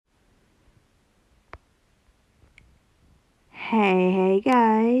Hey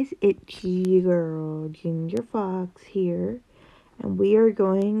guys, it's your girl Ginger Fox here, and we are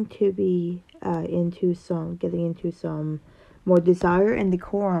going to be getting into some more Desire and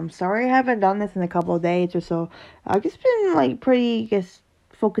Decorum. Sorry I haven't done this in a couple of days or so. I've just been just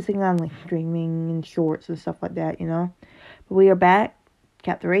focusing on like streaming and shorts and stuff like that, But we are back,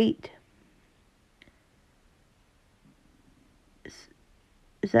 chapter 8.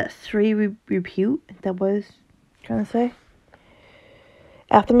 Is that 3 repute? That was trying to say?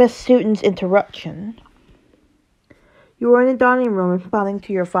 After Miss Sutton's interruption, you were in the dining room responding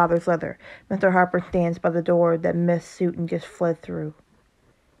to your father's letter. Mr. Harper stands by the door that Miss Sutton just fled through.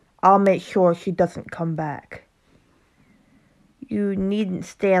 I'll make sure she doesn't come back. You needn't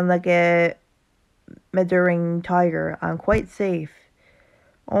stand like a murdering tiger. I'm quite safe.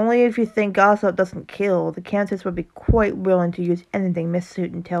 Only if you think gossip doesn't kill, the Countess would be quite willing to use anything Miss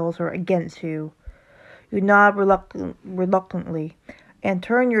Sutton tells her against you. You nod reluctantly and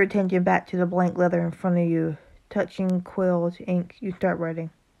turn your attention back to the blank letter in front of you. Touching quill to ink, you start writing.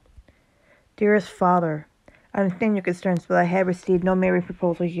 Dearest Father, I understand your concerns, but I have received no marriage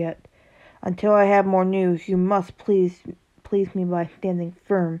proposals yet. Until I have more news, you must please me by standing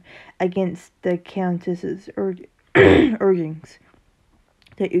firm against the Countess's urgings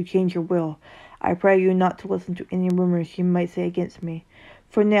that you change your will. I pray you not to listen to any rumors she might say against me.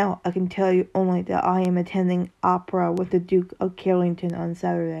 For now, I can tell you only that I am attending opera with the Duke of Carrington on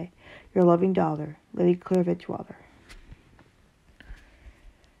Saturday. Your loving daughter, Lady Claire Fitzwater.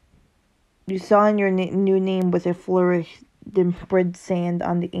 You sign your new name with a flourish, then spread sand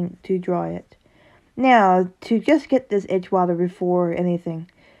on the ink to dry it. Now, to just get this Edgewater before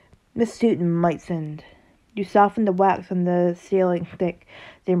anything, Miss Sutton might send. You soften the wax on the sealing stick,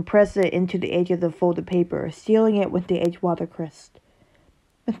 then press it into the edge of the folded paper, sealing it with the Edgewater crest.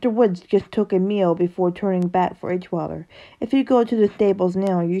 Mr. Woods just took a meal before turning back for Edgewater. If you go to the stables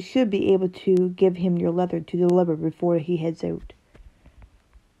now, you should be able to give him your letter to deliver before he heads out.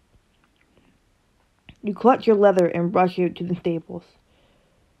 You clutch your letter and rush out to the stables,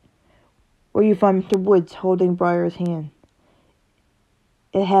 where you find Mr. Woods holding Briar's hand.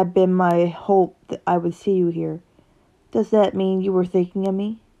 It had been my hope that I would see you here. Does that mean you were thinking of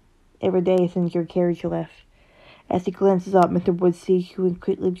me? Every day since your carriage left. As he glances up, Mr. Woods sees you and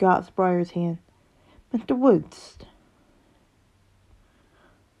quickly drops Briar's hand. Mr. Woods.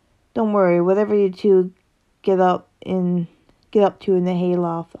 Don't worry, whatever you two get up to in the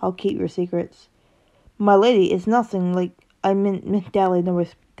hayloft, I'll keep your secrets. My lady, it's nothing like I meant Miss Dally, no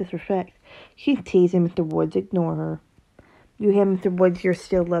disrespect. She's teasing Mr. Woods, ignore her. You hand Mr. Woods your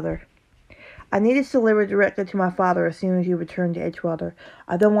sealed letter. I need this delivered directly to my father as soon as you return to Edgewater.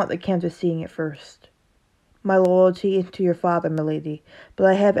 I don't want the Countess seeing it first. My loyalty is to your father, milady, but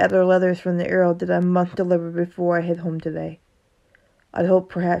I have other letters from the Earl that I must deliver before I head home today. I'd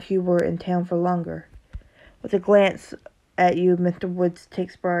hoped perhaps you were in town for longer. With a glance at you, Mr. Woods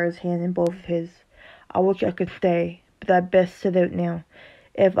takes Briar's hand in both of his. I wish I could stay, but I'd best set out now,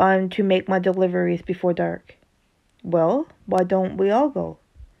 if I'm to make my deliveries before dark. Well, why don't we all go?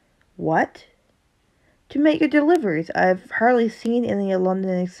 What? To make your deliveries. I've hardly seen any of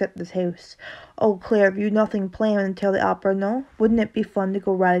London except this house. Oh, Claire, have you nothing planned until the opera, no? Wouldn't it be fun to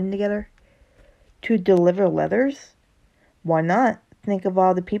go riding together? To deliver letters? Why not? Think of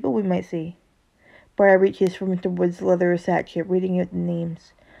all the people we might see. Briar reaches for Mr. Wood's leather sachet, reading out the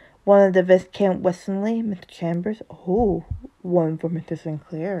names. One of the Viscount Westonleigh, Mr. Chambers. Oh, one for Mr.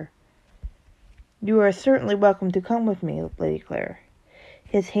 Sinclair. You are certainly welcome to come with me, Lady Claire.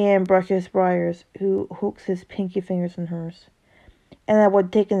 His hand brushes Briar's, who hooks his pinky fingers in hers. And I would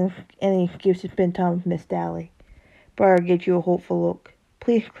take any excuse to spend time with Miss Dally. Briar gives you a hopeful look.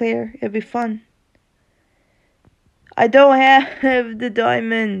 Please, Claire, it'll be fun. I don't have the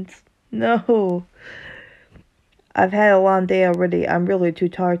diamonds. No. I've had a long day already. I'm really too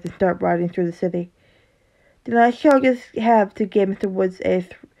tired to start riding through the city. Then I shall just have to give Mr. Woods a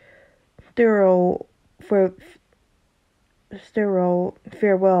thorough farewell.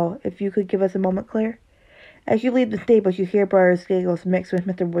 If you could give us a moment, Claire. As you leave the stables, you hear Briar's giggles mixed with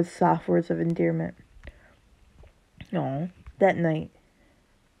Mr. Wood's soft words of endearment. Oh, that night.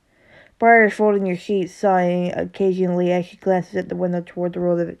 Briar is folding your sheets, sighing occasionally as she glances at the window toward the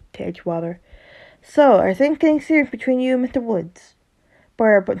road to Edgewater. So, are things getting serious between you and Mr. Woods?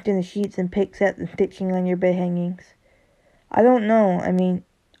 Briar puts in the sheets and picks at the stitching on your bed hangings. I don't know. I mean,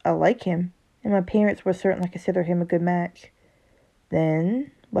 I like him, and my parents were certainly consider him a good match.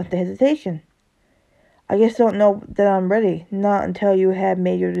 Then, what's the hesitation? I just don't know that I'm ready, not until you have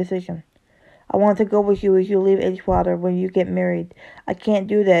made your decision. I want to go with you as you leave Edgewater when you get married. I can't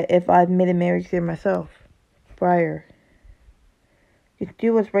do that if I've made a marriage there myself. Briar. You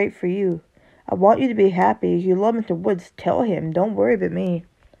do what's right for you. I want you to be happy. If you love Mr. Woods, tell him. Don't worry about me.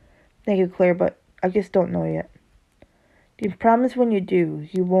 Thank you, Claire, but I just don't know yet. Do you promise when you do,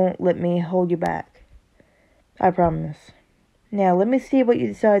 you won't let me hold you back? I promise. Now, let me see what you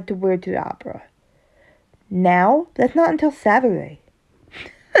decide to wear to the opera. Now? That's not until Saturday.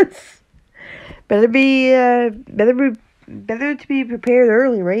 better to be prepared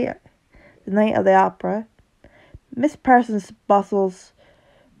early, right? The night of the opera. Miss Parsons bustles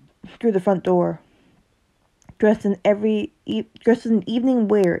through the front door, dressed in evening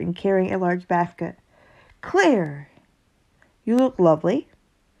wear and carrying a large basket. Claire, you look lovely.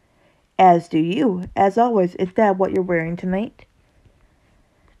 As do you. As always, is that what you're wearing tonight?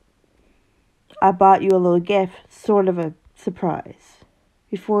 I bought you a little gift, sort of a surprise.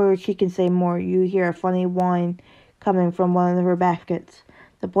 Before she can say more, you hear a funny whine coming from one of her baskets.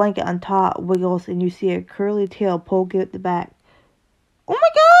 The blanket on top wiggles and you see a curly tail poking at the back. Oh my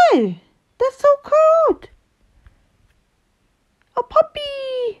god! That's so cute! A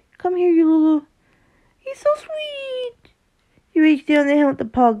puppy! Come here, you little... He's so sweet! You reach down to him with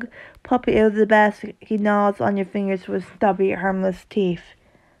the puppy out of the basket. He gnaws on your fingers with stubby, harmless teeth.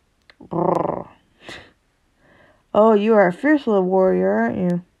 Brrr. Oh, you are a fierce little warrior, aren't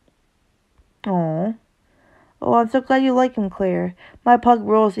you? Aw. Oh, I'm so glad you like him, Claire. My pug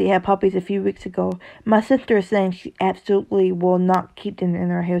Rosie had puppies a few weeks ago. My sister is saying she absolutely will not keep them in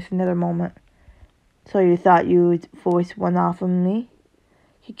her house another moment. So you thought you would voice one off on me?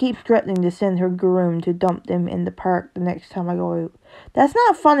 She keeps threatening to send her groom to dump them in the park the next time I go out. That's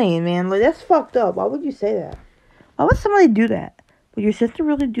not funny, man. Like, that's fucked up. Why would you say that? Why would somebody do that? Would your sister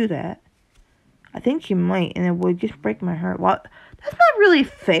really do that? I think she might, and it would just break my heart. Well, that's not really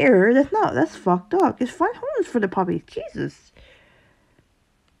fair. That's fucked up. Just find homes for the puppies. Jesus.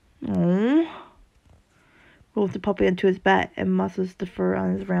 Aww. Rolls the puppy into his back and muscles the fur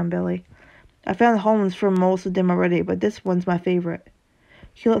on his round belly. I found homes for most of them already, but this one's my favorite.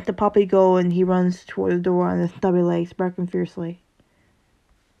 She lets the puppy go, and he runs toward the door on his stubby legs, barking fiercely.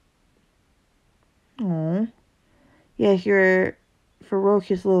 Aww. Yes, you're a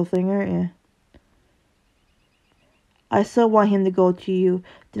ferocious little thing, aren't you? I still want him to go to you.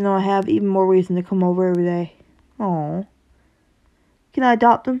 Then I'll have even more reason to come over every day. Aww. Can I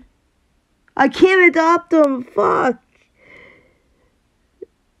adopt him? I can't adopt him! Fuck!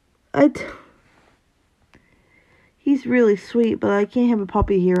 He's really sweet, but I can't have a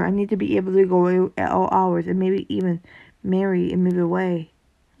puppy here. I need to be able to go out at all hours and maybe even marry and move away.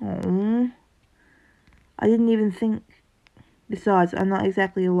 Aww. I didn't even think. Besides, I'm not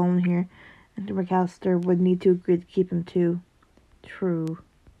exactly alone here. And McAllister would need to agree to keep him too. True.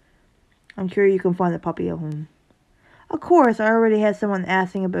 I'm sure you can find the puppy a home. Of course, I already had someone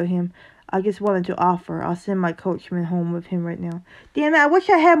asking about him. I just wanted to offer. I'll send my coachman home with him right now. Damn it, I wish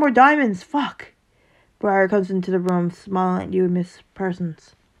I had more diamonds. Fuck. Briar comes into the room, smiling at you, Miss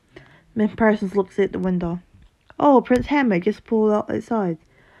Parsons. Miss Parsons looks at the window. Oh, Prince Hamlet just pulled outside.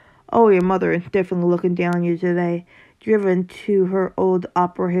 Oh, your mother is definitely looking down on you today. Driven to her old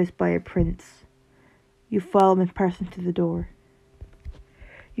opera house by a prince. You follow Miss Parsons to the door.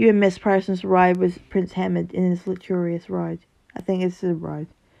 You and Miss Parsons ride with Prince Hamid in his luxurious ride. I think it's a ride.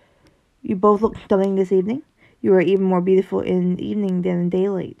 You both look stunning this evening. You are even more beautiful in the evening than in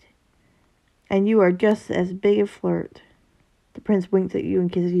daylight. And you are just as big a flirt. The prince winks at you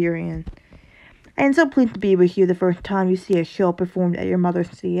and kisses your hand. I am so pleased to be with you the first time you see a show performed at your mother's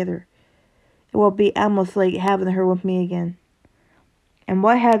theater. It will be almost like having her with me again. And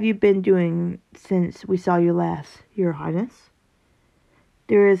what have you been doing since we saw you last, Your Highness?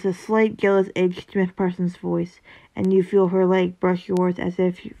 There is a slight jealous edge to Miss Parsons' voice, and you feel her leg brush yours as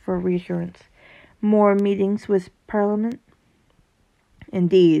if for reassurance. More meetings with Parliament?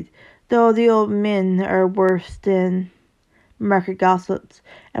 Indeed, though the old men are worse than market gossips,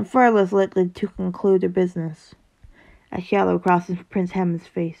 and far less likely to conclude their business. A shadow crosses Prince Hammond's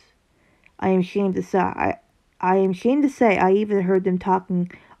face. I am ashamed to say I even heard them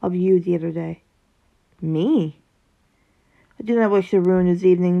talking of you the other day. Me? I do not wish to ruin this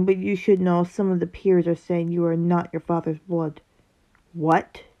evening, but you should know some of the peers are saying you are not your father's blood.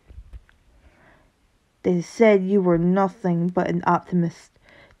 What? They said you were nothing but an optimist,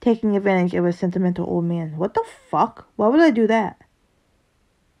 taking advantage of a sentimental old man. What the fuck? Why would I do that?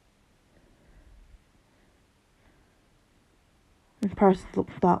 And Parsons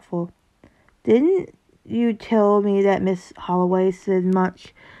looked thoughtful. Didn't you tell me that Miss Holloway said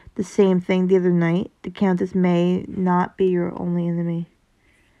much the same thing the other night? The Countess may not be your only enemy.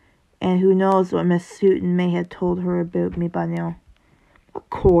 And who knows what Miss Sutton may have told her about me by now. Of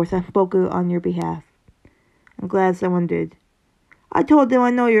course, I spoke out on your behalf. I'm glad someone did. I told them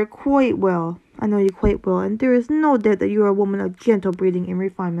I know you quite well, and there is no doubt that you are a woman of gentle breeding and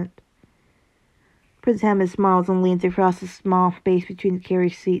refinement. Prince Hammond smiles and leans across the small space between the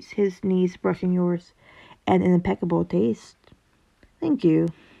carriage seats, his knees brushing yours, and an impeccable taste. Thank you.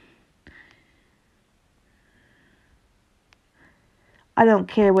 I don't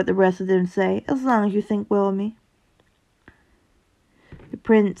care what the rest of them say, as long as you think well of me. The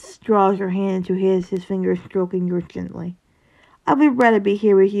prince draws your hand into his fingers stroking yours gently. I would rather be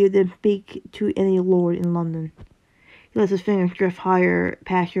here with you than speak to any lord in London. He lets his fingers drift higher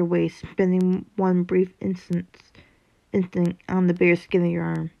past your waist, spending one brief instant on the bare skin of your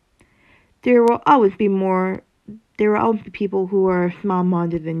arm. There will always be people who are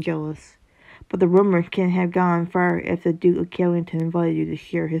small-minded and jealous, but the rumor can have gone far if the Duke of Killington invited you to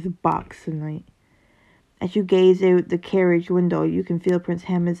share his box tonight. As you gaze out the carriage window, you can feel Prince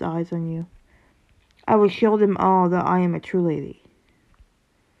Hammond's eyes on you. I will show them all that I am a true lady.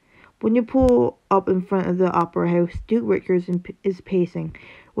 When you pull up in front of the opera house, Duke Richards is pacing.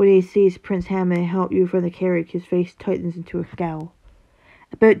 When he sees Prince Hammond help you from the carriage, his face tightens into a scowl.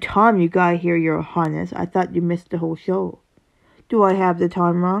 About time you got here, Your Highness. I thought you missed the whole show. Do I have the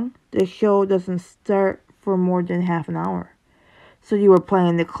time wrong? The show doesn't start for more than half an hour. So you were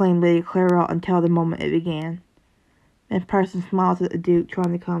playing the acclaimed Lady Clara until the moment it began. Miss Parsons smiles at the Duke,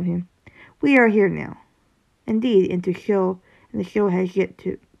 trying to calm him. We are here now. Indeed, and the show has yet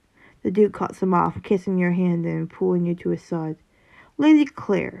to. The Duke cuts him off, kissing your hand and pulling you to his side. Lady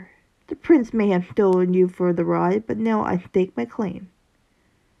Clare, the Prince may have stolen you for the ride, but now I stake my claim.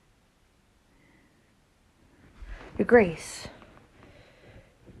 Your Grace.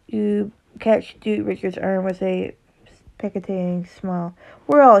 You catch Duke Richard's arm with a picating smile.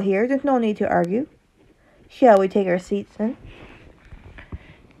 We're all here. There's no need to argue. Shall we take our seats then?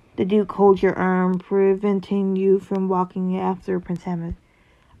 The Duke holds your arm, preventing you from walking after Prince Hammond.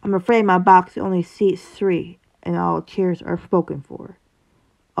 I'm afraid my box only seats 3, and all chairs are spoken for.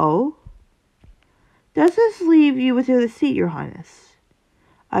 Oh? Does this leave you without a seat, Your Highness?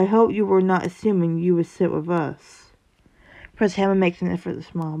 I hope you were not assuming you would sit with us. Prince Hammond makes an effort to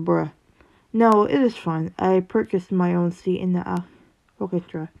smile. Bruh. No, it is fine. I purchased my own seat in the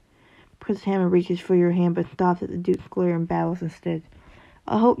orchestra. Prince Hammond reaches for your hand, but stops at the Duke's glare and bows instead.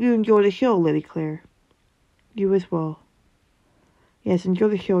 I hope you enjoy the show, Lady Clare. You as well. Yes, enjoy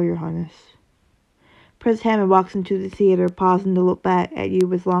the show, Your Highness. Prince Hammond walks into the theater, pausing to look back at you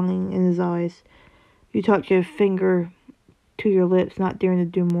with longing in his eyes. You touch your finger to your lips, not daring to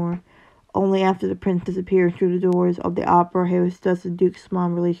do more. Only after the prince disappears through the doors of the opera house does the Duke smile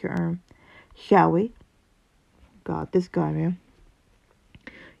and release your arm. Shall we? God, this guy, man.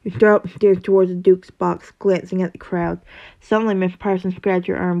 You start up and stare towards the Duke's box, glancing at the crowd. Suddenly, Miss Parsons grabs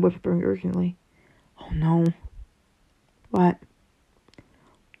your arm, whispering urgently. Oh, no. What?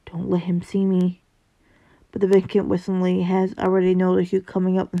 Don't let him see me. But the Viscount Westonleigh has already noticed you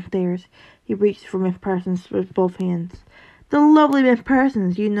coming up the stairs. He reaches for Miss Parsons with both hands. The lovely Miss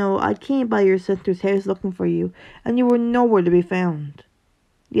Parsons, you know, I came by your sister's house looking for you, and you were nowhere to be found.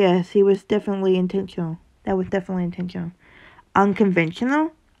 Yes, he was definitely intentional. That was definitely intentional.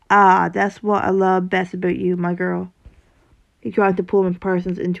 Unconventional? Ah, that's what I love best about you, my girl. He tries to pull Miss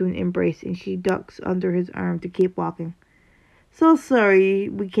Parsons into an embrace, and she ducks under his arm to keep walking. So sorry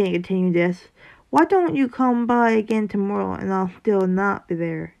we can't continue this. Why don't you come by again tomorrow, and I'll still not be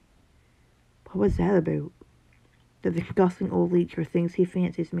there? What was that about? The disgusting old leecher thinks he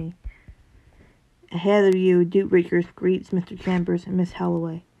fancies me. Ahead of you, Duke Richards greets Mr. Chambers and Miss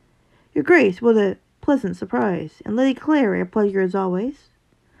Holloway. Your Grace, what a pleasant surprise. And Lady Clare, a pleasure as always.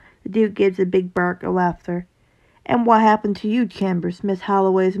 The Duke gives a big bark of laughter. And what happened to you, Chambers? Miss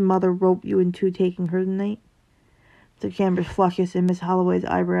Holloway's mother roped you into taking her tonight? Mr. Chambers flushes and Miss Holloway's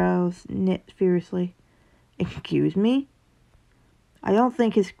eyebrows knit fiercely. Excuse me? I don't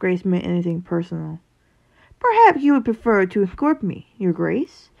think His Grace meant anything personal. Perhaps you would prefer to escort me, Your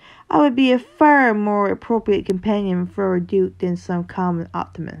Grace. I would be a far more appropriate companion for a duke than some common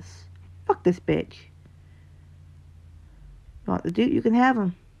optimist. Fuck this bitch. You want the duke? You can have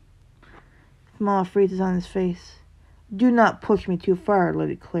him. Smile freezes on his face. Do not push me too far,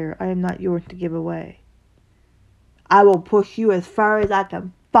 Lady Clare. I am not yours to give away. I will push you as far as I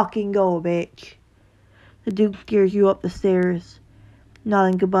can fucking go, bitch. The Duke steers you up the stairs,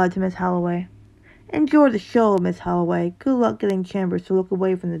 nodding goodbye to Miss Holloway. Enjoy the show, Miss Holloway. Good luck getting Chambers to look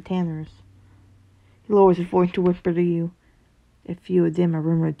away from the Tanners. He lowers his voice to whisper to you. A few of them are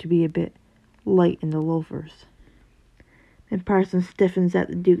rumored to be a bit light in the loafers. Miss Parsons stiffens at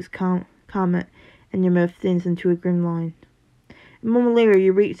the Duke's comment, and your mouth thins into a grim line. A moment later,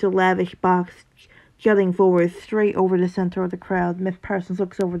 you reach the lavish box jutting forward straight over the center of the crowd. Miss Parsons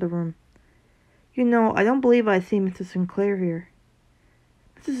looks over the room. You know, I don't believe I've seen Mr. Sinclair here.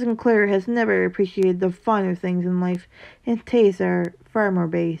 Mrs. Sinclair has never appreciated the finer things in life, and tastes are far more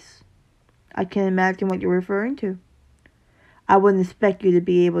base. I can't imagine what you're referring to. I wouldn't expect you to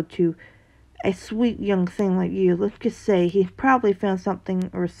be able to. A sweet young thing like you, let's just say he probably found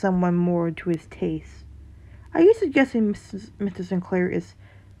something or someone more to his taste. Are you suggesting Mr. Sinclair is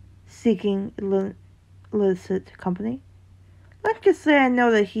seeking illicit company? Let's just say I know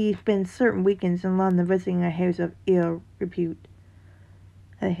that he spends certain weekends in London visiting a house of ill repute.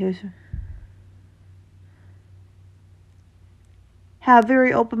 How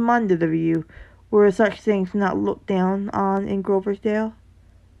very open-minded of you. Were such things not looked down on in Groversdale?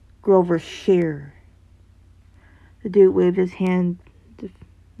 Grovershire. The Duke waved his hand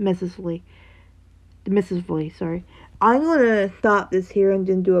dismissively. I'm gonna stop this here and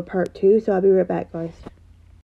then do a part 2, so I'll be right back, guys.